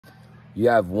You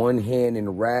have one hand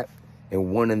in rap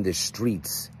and one in the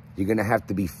streets. You're going to have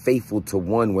to be faithful to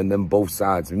one when them both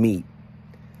sides meet.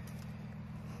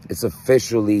 It's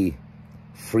officially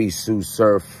Free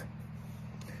SURF.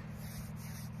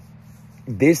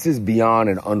 This is beyond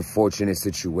an unfortunate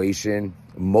situation.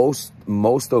 Most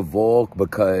of all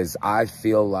because I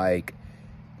feel like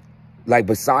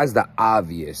besides the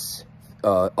obvious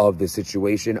of the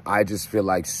situation, I just feel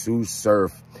like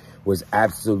SURF was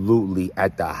absolutely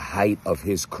at the height of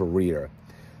his career.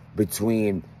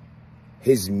 Between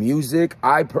his music,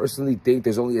 I personally think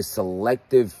there's only a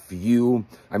selective few.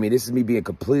 I mean, this is me being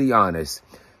completely honest.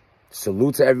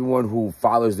 Salute to everyone who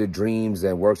follows their dreams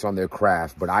and works on their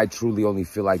craft. But I truly only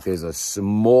feel like there's a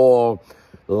small,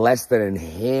 less than a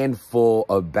handful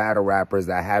of battle rappers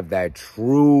that have that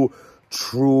true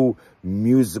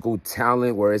musical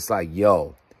talent where it's like,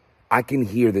 yo, I can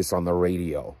hear this on the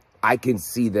radio. I can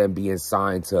see them being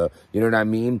signed to, you know what I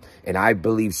mean? And I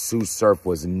believe SURF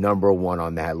was #1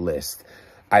 on that list.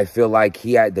 I feel like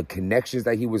he had the connections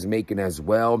that he was making as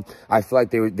well. I feel like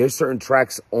there's certain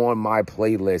tracks on my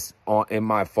playlist in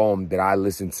my phone that I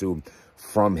listen to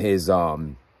from his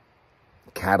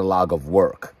catalog of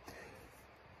work,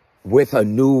 with a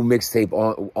new mixtape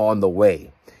on the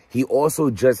way. He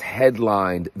also just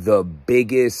headlined the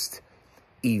biggest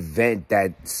event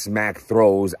that Smack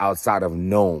throws outside of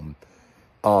Nome,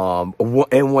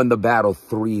 and won the battle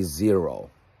 3-0.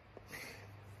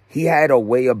 He had a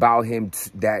way about him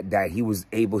that he was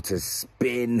able to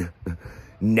spin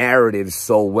narratives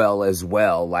so well as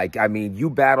well. Like, I mean, you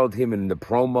battled him in the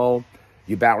promo,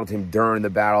 you battled him during the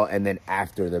battle, and then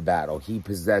after the battle. He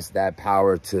possessed that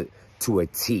power to a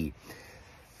T.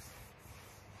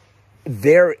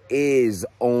 There is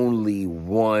only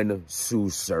one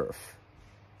SURF.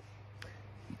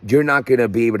 You're not going to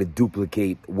be able to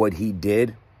duplicate what he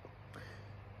did.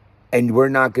 And we're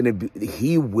not going to be,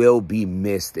 he will be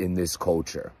missed in this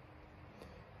culture.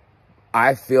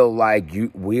 I feel like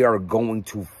we are going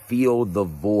to feel the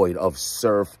void of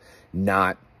Surf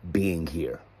not being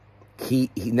here.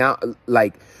 He now,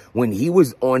 like, when he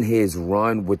was on his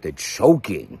run with the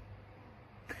choking,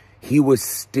 he was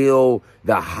still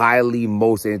the highly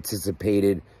most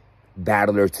anticipated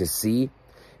battler to see.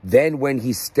 Then when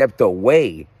he stepped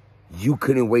away, you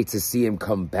couldn't wait to see him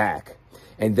come back.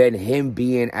 And then him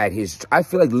being at his, I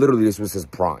feel like literally this was his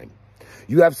prime.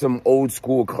 You have some old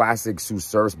school classic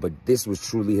SURF, but this was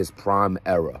truly his prime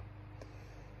era.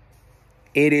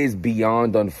 It is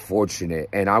beyond unfortunate.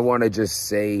 And I want to just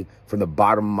say from the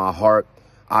bottom of my heart,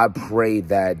 I pray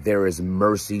that there is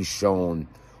mercy shown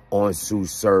on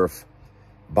SURF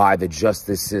by the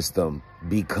justice system,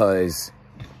 because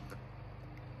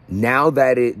now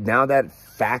that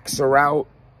facts are out,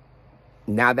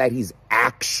 now that he's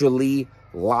actually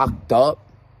locked up,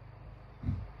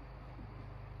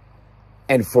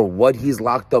 and for what he's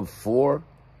locked up for,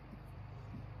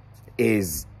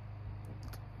 is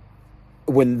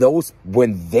when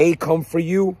they come for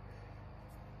you,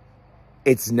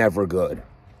 it's never good.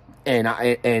 And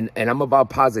I'm about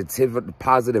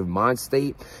positive mind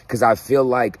state, because I feel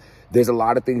like there's a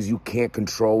lot of things you can't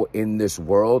control in this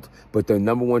world, but the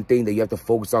 #1 thing that you have to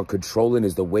focus on controlling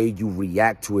is the way you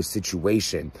react to a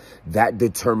situation. That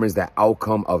determines the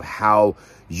outcome of how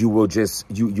you will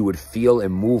you would feel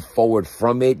and move forward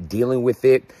from it, dealing with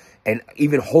it, and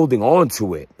even holding on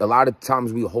to it. A lot of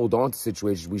times we hold on to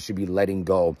situations we should be letting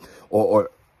go,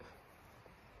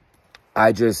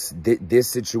 this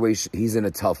situation, he's in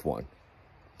a tough one.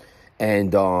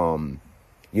 And,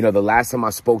 you know, the last time I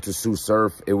spoke to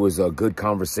SURF, it was a good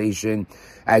conversation.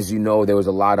 As you know, there was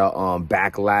a lot of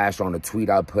backlash on a tweet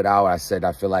I put out. I said,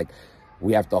 I feel like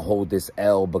we have to hold this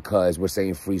L because we're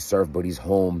saying Free SURF, but he's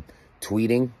home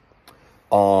tweeting.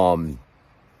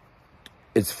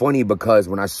 It's funny because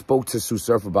when I spoke to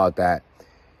SURF about that,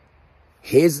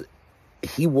 he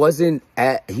wasn't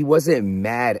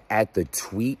mad at the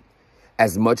tweet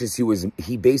as much as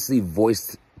he basically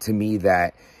voiced to me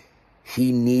that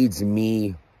he needs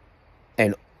me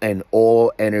and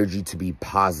all energy to be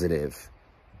positive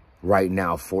right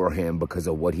now for him because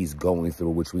of what he's going through,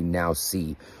 which we now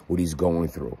see what he's going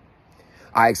through.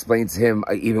 I explained to him,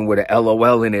 even with an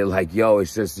LOL in it, like, yo,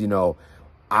 it's just, you know,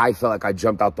 I felt like I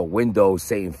jumped out the window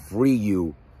saying free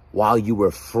you while you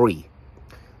were free.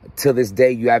 To this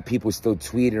day, you have people still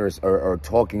tweeting or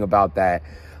talking about that.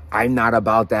 I'm not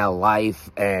about that life,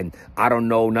 and I don't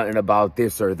know nothing about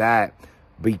this or that,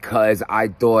 because I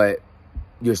thought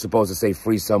you're supposed to say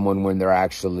free someone when they're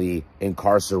actually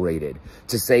incarcerated.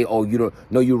 To say, oh, you don't,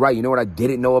 no, you're right. You know what I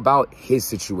didn't know about? His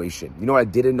situation. You know what I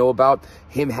didn't know about?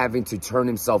 Him having to turn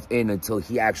himself in until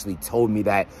he actually told me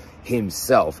that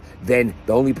himself. Then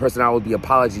the only person I would be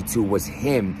apology to was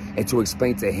him, and to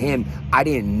explain to him, I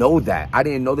didn't know that. I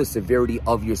didn't know the severity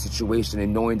of your situation,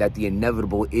 and knowing that the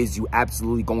inevitable is you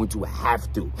absolutely going to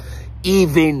have to.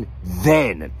 Even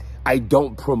then, I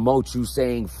don't promote you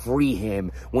saying free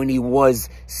him when he was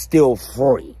still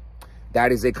free.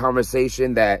 That is a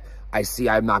conversation that I see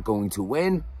I'm not going to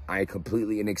win. I am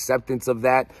completely in acceptance of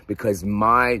that, because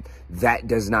that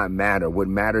does not matter. What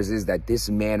matters is that this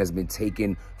man has been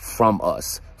taken from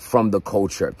us, from the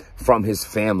culture, from his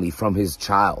family, from his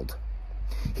child.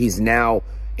 He's now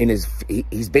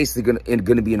he's basically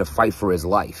gonna be in a fight for his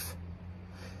life.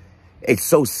 It's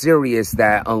so serious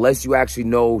that unless you actually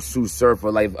know SURF,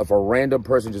 or like if a random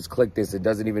person just clicked this and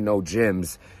doesn't even know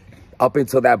Jim's, up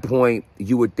until that point,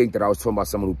 you would think that I was talking about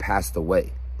someone who passed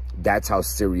away. That's how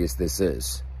serious this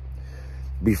is.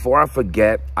 Before I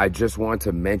forget, I just want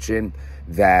to mention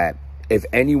that if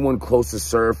anyone close to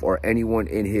SURF, or anyone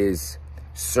in his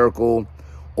circle,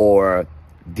 or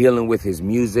dealing with his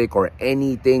music, or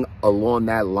anything along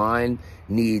that line,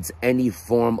 needs any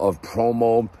form of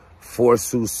promo for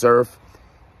SURF,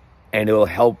 and it'll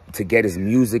help to get his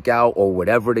music out, or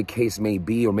whatever the case may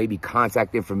be, or maybe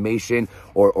contact information,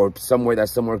 or somewhere that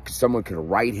someone could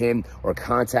write him or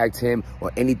contact him,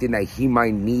 or anything that he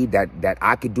might need that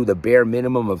I could do the bare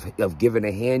minimum of giving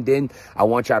a hand in, I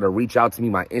want y'all to reach out to me.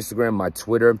 My Instagram, my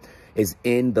Twitter is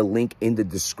in the link in the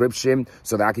description,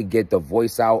 so that I could get the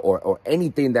voice out, or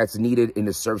anything that's needed in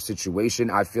the SURF situation.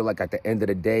 I feel like at the end of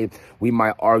the day, we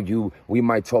might argue, we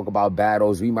might talk about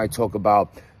battles, we might talk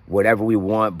about whatever we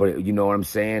want, but you know what I'm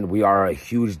saying? We are a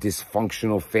huge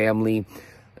dysfunctional family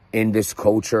in this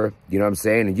culture, you know what I'm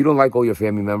saying? And you don't like all your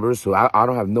family members, so I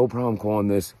don't have no problem calling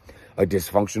this a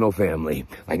dysfunctional family.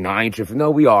 Like, no, I ain't tripping.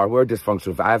 No, we're a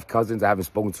dysfunctional. I have cousins I haven't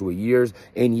spoken to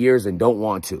in years and don't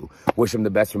want to. Wish them the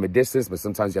best from a distance, but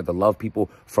sometimes you have to love people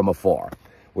from afar.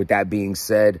 With that being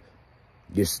said,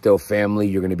 you're still family.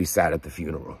 You're going to be sad at the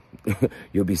funeral.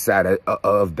 You'll be sad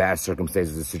of bad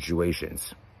circumstances and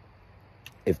situations,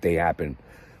 if they happen,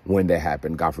 when they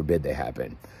happen. God forbid they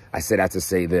happen. I say that to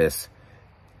say this.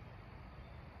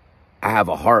 I have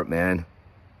a heart, man.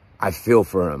 I feel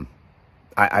for him.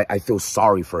 I feel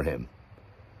sorry for him.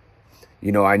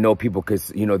 You know, I know people,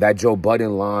 because, you know, that Joe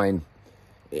Budden line,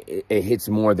 it hits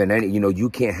more than any, you know,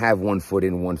 you can't have 1 foot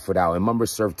in, 1 foot out. I remember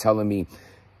SURF telling me,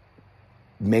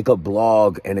 make a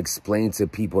blog and explain to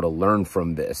people to learn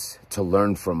from this, to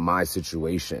learn from my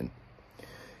situation.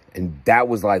 And that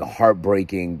was like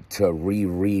heartbreaking to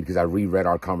reread, because I reread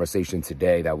our conversation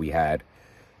today that we had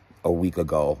a week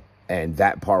ago. And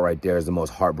that part right there is the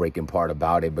most heartbreaking part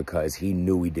about it, because he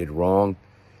knew he did wrong.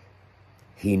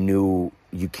 He knew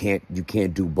you can't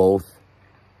do both.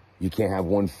 You can't have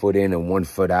 1 foot in and 1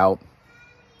 foot out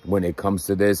when it comes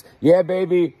to this. Yeah,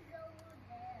 baby.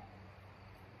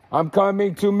 I'm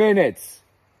coming 2 minutes.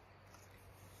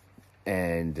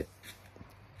 And,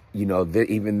 you know,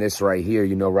 even this right here,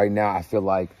 you know, right now I feel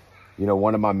like, you know,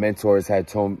 one of my mentors had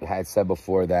said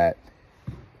before that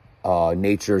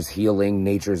nature's healing,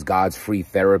 nature's God's free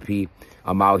therapy.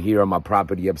 I'm out here on my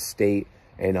property upstate,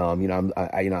 and you know,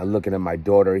 I'm looking at my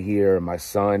daughter here, my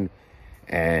son,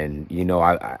 and you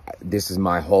know, this is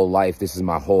my whole life. This is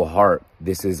my whole heart.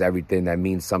 This is everything that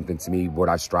means something to me, what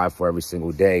I strive for every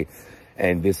single day.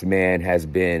 And this man has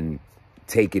been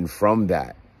taken from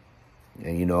that.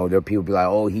 And you know, there are people be like,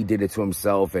 oh, he did it to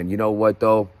himself. And you know what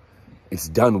though? It's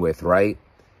done with, right?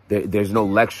 There's no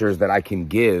lectures that I can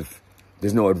give.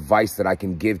 There's no advice that I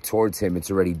can give towards him. It's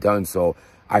already done. So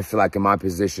I feel like in my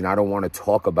position, I don't want to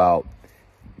talk about,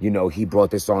 you know, he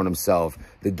brought this on himself,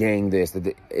 the gang this,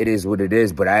 it is what it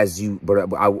is. But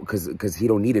because he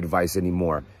don't need advice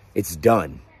anymore. It's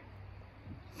done.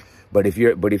 But if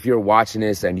you're watching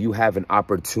this and you have an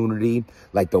opportunity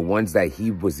like the ones that he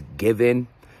was given,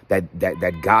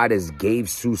 that God has gave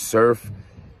SURF,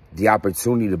 the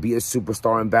opportunity to be a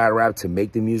superstar in battle rap, to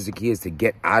make the music he is, to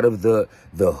get out of the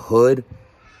hood.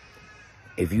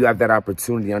 If you have that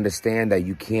opportunity, understand that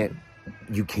you can't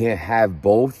have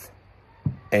both.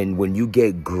 And when you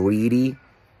get greedy,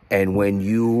 and when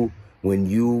you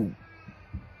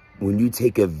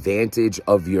take advantage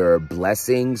of your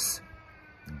blessings,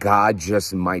 God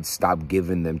just might stop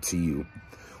giving them to you,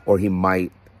 or he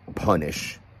might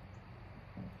punish,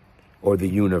 or the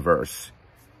universe,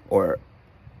 or,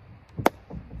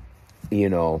 you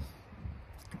know,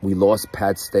 we lost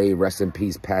Pat Stay, rest in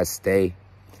peace, Pat Stay,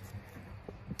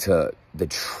 to the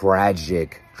tragedy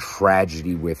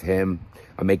with him.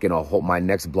 I'm making my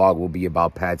next blog will be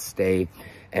about Pat Stay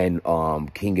and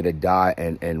King of the Dot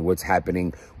and what's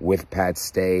happening with Pat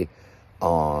Stay,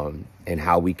 and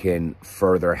how we can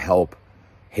further help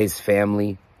his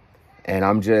family. And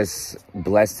I'm just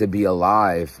blessed to be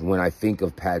alive when I think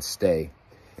of Pat Stay.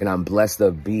 And I'm blessed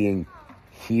of being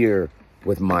here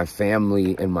with my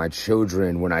family and my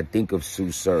children when I think of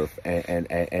SURF.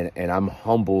 And I'm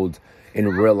humbled in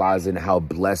realizing how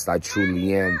blessed I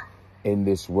truly am in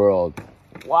this world.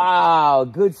 Wow,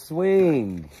 good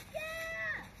swing.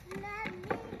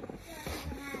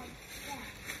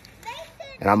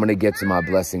 And I'm going to get to my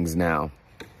blessings now.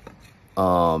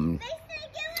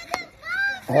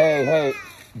 Hey,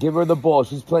 give her the ball.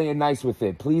 She's playing nice with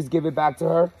it. Please give it back to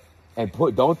her. And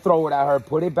don't throw it at her.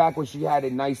 Put it back where she had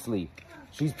it nicely.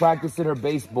 She's practicing her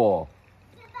baseball.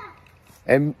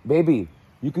 And baby,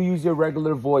 you can use your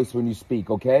regular voice when you speak,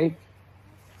 okay?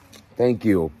 Thank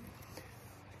you.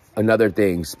 Another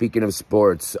thing, speaking of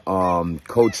sports,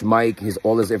 Coach Mike,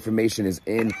 all his information is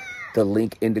in the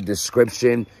link in the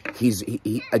description.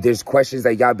 There's questions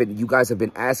that you guys have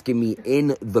been asking me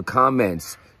in the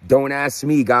comments. Don't ask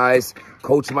me, guys.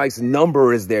 Coach Mike's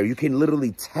number is there. You can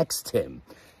literally text him,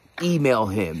 email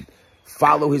him,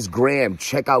 follow his gram,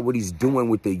 check out what he's doing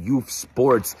with the youth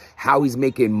sports, how he's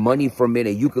making money from it.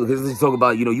 And let's talk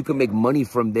about, you can make money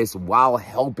from this while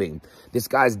helping. This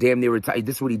guy's damn near retired.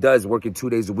 This is what he does, working 2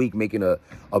 days a week, making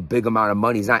a big amount of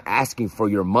money. He's not asking for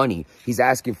your money. He's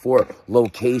asking for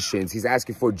locations. He's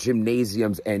asking for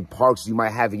gymnasiums and parks you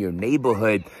might have in your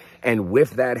neighborhood. And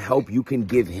with that help you can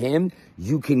give him,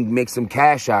 you can make some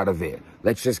cash out of it.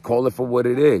 Let's just call it for what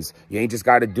it is. You ain't just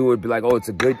got to do it, be like, oh, it's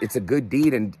a good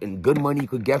deed and good money you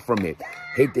could get from it.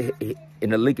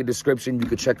 In the link in the description, you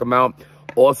could check them out.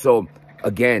 Also,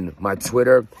 again, my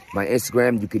Twitter, my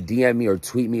Instagram, you could DM me or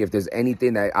tweet me if there's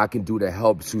anything that I can do to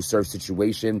help SURF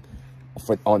situation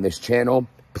on this channel.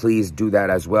 Please do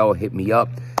that as well. Hit me up.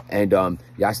 And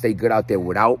y'all stay good out there.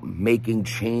 Without making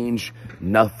change,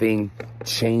 nothing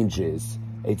changes.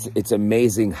 It's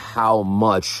amazing how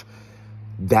much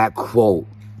that quote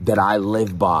that I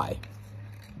live by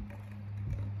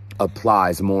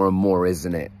applies more and more,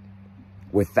 isn't it?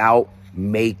 Without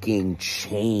making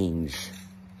change,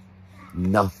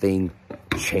 nothing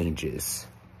changes.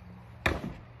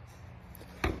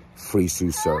 Free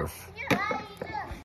SURF.